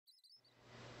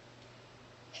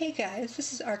Hey guys,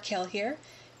 this is Arkelle here,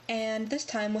 and this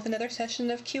time with another session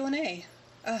of Q&A.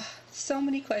 So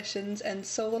many questions and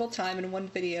so little time in one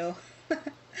video.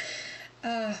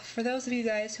 For those of you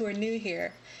guys who are new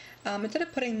here, instead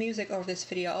of putting music over this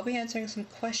video, I'll be answering some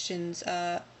questions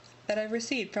that I've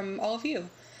received from all of you.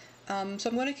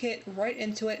 So I'm going to get right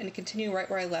into it and continue right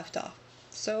where I left off.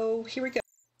 So here we go.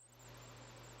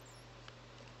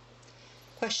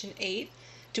 Question 8.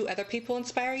 Do other people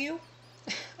inspire you?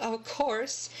 Of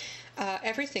course.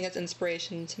 Everything is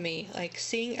inspiration to me. Like,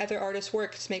 seeing other artists'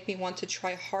 work just make me want to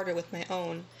try harder with my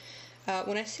own.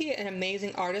 When I see an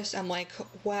amazing artist, I'm like,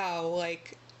 wow,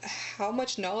 like, how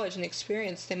much knowledge and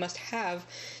experience they must have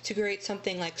to create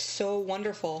something, like, so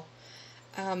wonderful.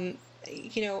 And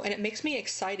it makes me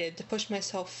excited to push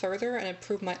myself further and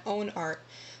improve my own art,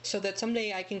 so that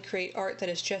someday I can create art that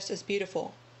is just as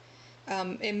beautiful.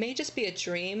 It may just be a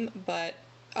dream, but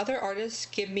other artists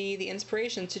give me the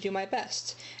inspiration to do my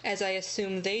best, as I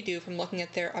assume they do from looking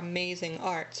at their amazing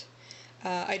art.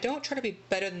 I don't try to be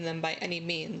better than them by any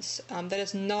means. That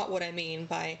is not what I mean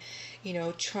by,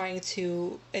 trying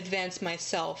to advance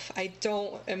myself. I'm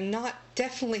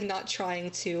definitely not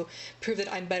trying to prove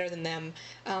that I'm better than them.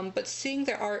 But seeing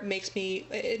their art makes me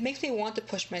want to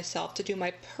push myself to do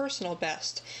my personal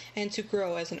best and to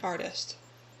grow as an artist.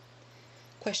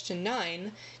 Question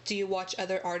 9. Do you watch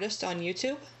other artists on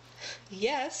YouTube?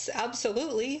 Yes,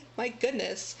 absolutely. My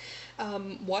goodness.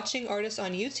 Watching artists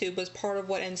on YouTube was part of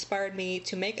what inspired me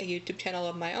to make a YouTube channel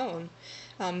of my own.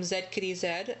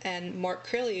 ZKittyZ and Mark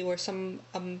Crilly were some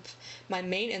of my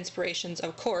main inspirations,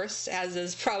 of course, as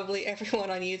is probably everyone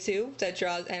on YouTube that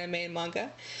draws anime and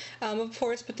manga. Of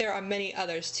course, but there are many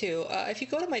others too. If you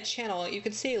go to my channel, you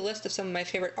can see a list of some of my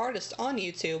favorite artists on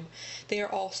YouTube. They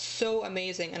are all so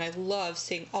amazing, and I love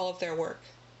seeing all of their work.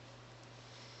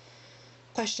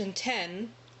 Question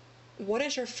 10. What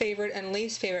is your favorite and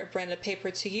least favorite brand of paper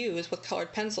to use with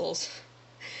colored pencils?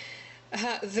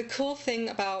 The cool thing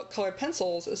about colored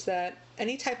pencils is that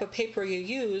any type of paper you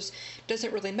use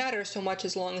doesn't really matter so much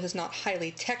as long as it's not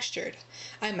highly textured.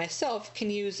 I myself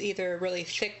can use either really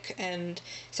thick and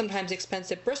sometimes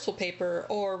expensive Bristol paper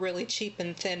or really cheap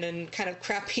and thin and kind of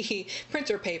crappy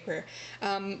printer paper,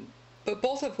 but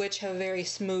both of which have a very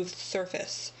smooth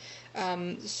surface.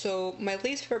 So my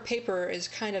least favorite paper is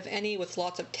kind of any with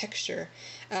lots of texture.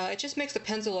 It just makes the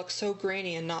pencil look so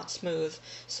grainy and not smooth.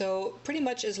 So pretty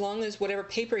much as long as whatever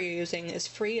paper you're using is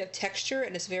free of texture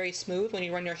and is very smooth when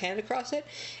you run your hand across it,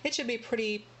 it should be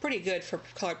pretty good for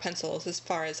colored pencils as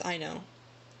far as I know.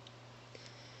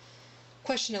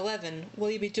 Question 11.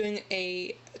 Will you be doing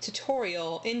a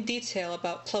tutorial in detail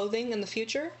about clothing in the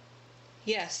future?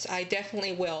 Yes, I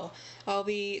definitely will. I'll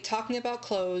be talking about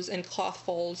clothes and cloth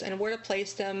folds and where to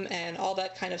place them and all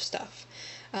that kind of stuff.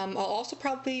 I'll also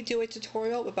probably do a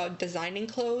tutorial about designing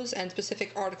clothes and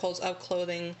specific articles of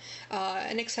clothing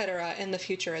and etc. in the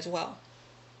future as well.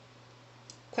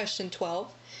 Question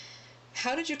 12.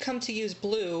 How did you come to use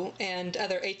blue and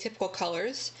other atypical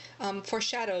colors for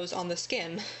shadows on the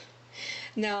skin?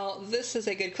 Now, this is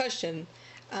a good question.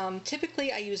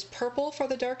 Typically I use purple for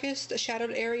the darkest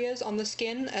shadowed areas on the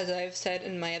skin, as I've said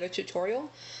in my other tutorial,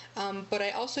 but I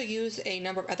also use a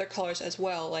number of other colors as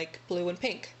well, like blue and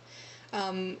pink.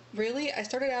 Really, I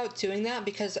started out doing that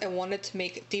because I wanted to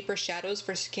make deeper shadows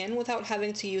for skin without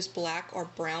having to use black or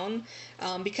brown,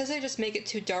 because they just make it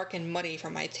too dark and muddy for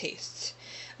my tastes.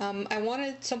 I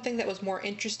wanted something that was more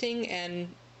interesting and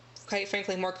quite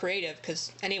frankly more creative,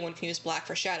 because anyone can use black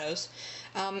for shadows.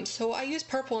 So I used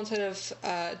purple instead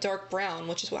of dark brown,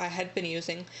 which is what I had been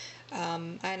using.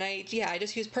 And I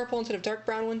just used purple instead of dark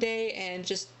brown one day, and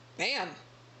just bam!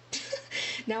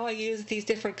 Now I use these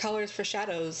different colors for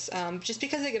shadows, just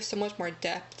because they give so much more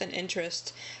depth and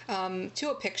interest to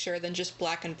a picture than just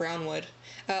black and brown would,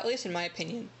 at least in my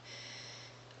opinion.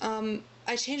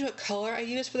 I change what color I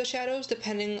use for the shadows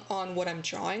depending on what I'm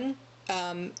drawing.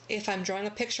 If I'm drawing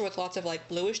a picture with lots of like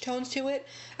bluish tones to it,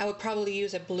 I would probably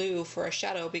use a blue for a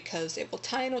shadow because it will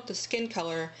tie in with the skin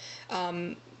color,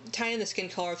 with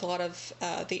a lot of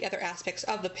the other aspects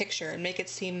of the picture and make it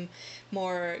seem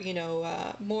more,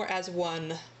 more as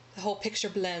one. The whole picture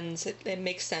blends, it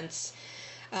makes sense.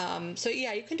 So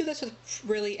yeah, you can do this with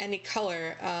really any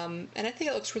color, and I think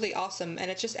it looks really awesome,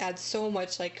 and it just adds so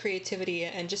much like creativity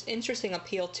and just interesting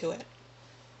appeal to it.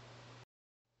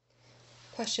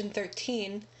 Question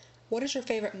 13. What is your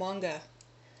favorite manga?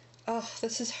 Oh,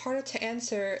 this is harder to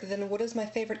answer than what is my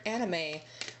favorite anime.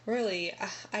 Really,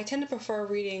 I tend to prefer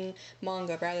reading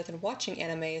manga rather than watching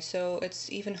anime, so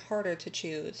it's even harder to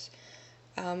choose.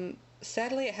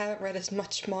 Sadly, I haven't read as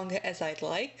much manga as I'd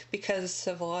like, because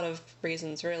of a lot of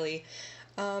reasons, really.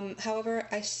 However,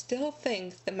 I still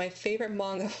think that my favorite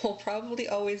manga will probably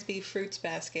always be Fruits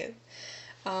Basket.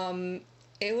 Um,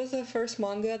 it was the first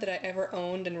manga that I ever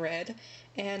owned and read,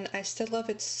 and I still love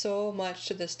it so much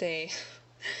to this day.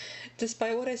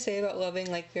 Despite what I say about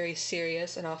loving like very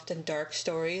serious and often dark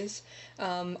stories,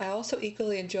 I also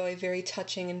equally enjoy very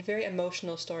touching and very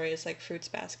emotional stories like Fruits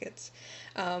Baskets.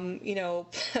 You know,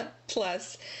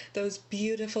 plus those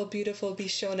beautiful, beautiful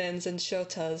bishonens and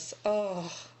shotas.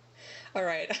 Oh, all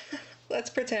right. Let's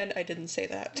pretend I didn't say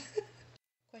that.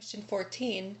 Question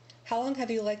 14. How long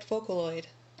have you liked Vocaloid?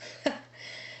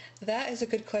 That is a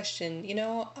good question. You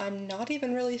know, I'm not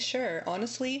even really sure.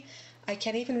 Honestly, I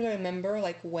can't even really remember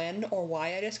like when or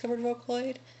why I discovered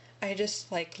Vocaloid. I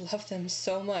just like love them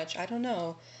so much. I don't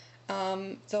know.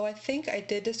 Though I think I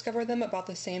did discover them about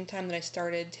the same time that I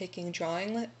started taking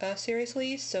drawing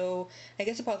seriously, so I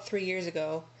guess about 3 years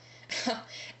ago.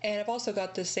 And I've also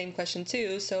got this same question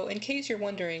too, so in case you're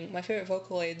wondering, my favorite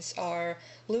Vocaloids are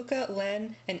Luca,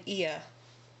 Len, and Ia.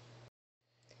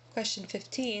 Question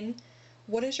 15.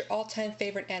 What is your all-time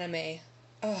favorite anime?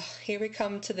 Ugh, here we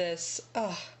come to this.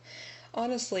 Ugh.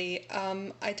 Honestly,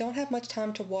 I don't have much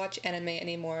time to watch anime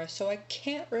anymore, so I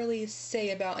can't really say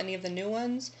about any of the new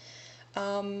ones.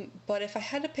 But if I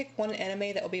had to pick one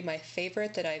anime that would be my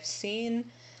favorite that I've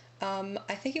seen,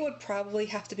 I think it would probably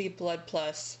have to be Blood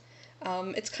Plus.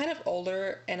 It's kind of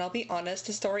older, and I'll be honest,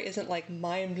 the story isn't like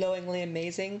mind-blowingly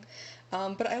amazing,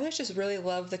 but I always just really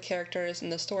love the characters and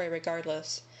the story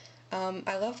regardless.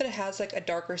 I love that it has like a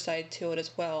darker side to it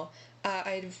as well.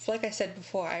 Like I said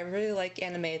before, I really like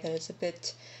anime that is a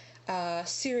bit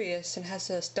serious and has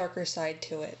a darker side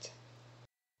to it.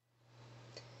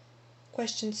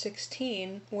 Question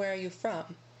 16, where are you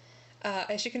from?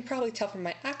 As you can probably tell from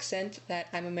my accent that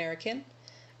I'm American.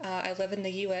 I live in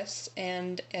the US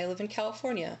and I live in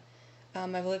California.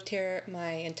 I've lived here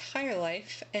my entire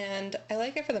life and I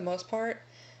like it for the most part,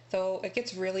 though it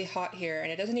gets really hot here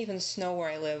and it doesn't even snow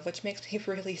where I live, which makes me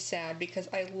really sad because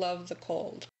I love the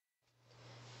cold.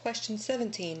 Question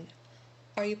 17.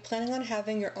 Are you planning on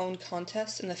having your own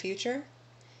contests in the future?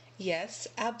 Yes,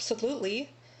 absolutely.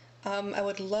 I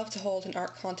would love to hold an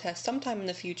art contest sometime in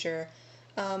the future.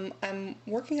 I'm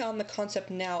working on the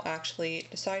concept now, actually,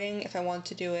 deciding if I want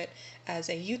to do it as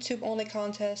a YouTube-only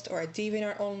contest or a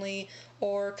DeviantArt only,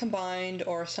 or combined,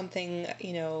 or something,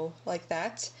 you know, like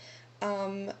that.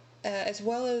 As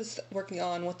well as working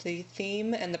on what the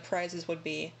theme and the prizes would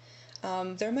be.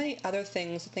 There are many other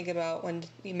things to think about when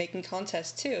you're making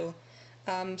contests too.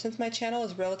 Since my channel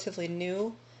is relatively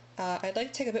new, I'd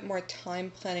like to take a bit more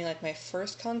time planning like my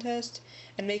first contest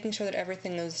and making sure that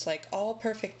everything is like all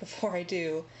perfect before I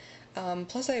do.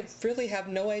 Plus I really have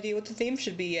no idea what the theme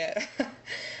should be yet.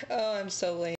 Oh, I'm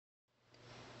so lame.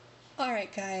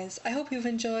 Alright guys, I hope you've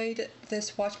enjoyed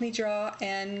this Watch Me Draw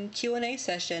and Q&A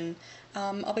session.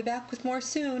 I'll be back with more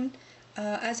soon.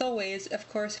 As always, of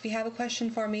course, if you have a question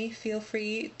for me, feel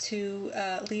free to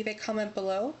leave a comment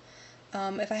below.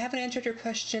 If I haven't answered your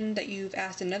question that you've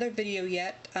asked in another video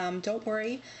yet, don't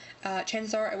worry.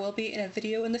 Chances are I will be in a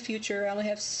video in the future. I only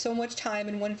have so much time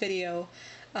in one video.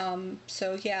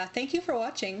 So yeah, thank you for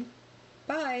watching.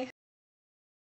 Bye!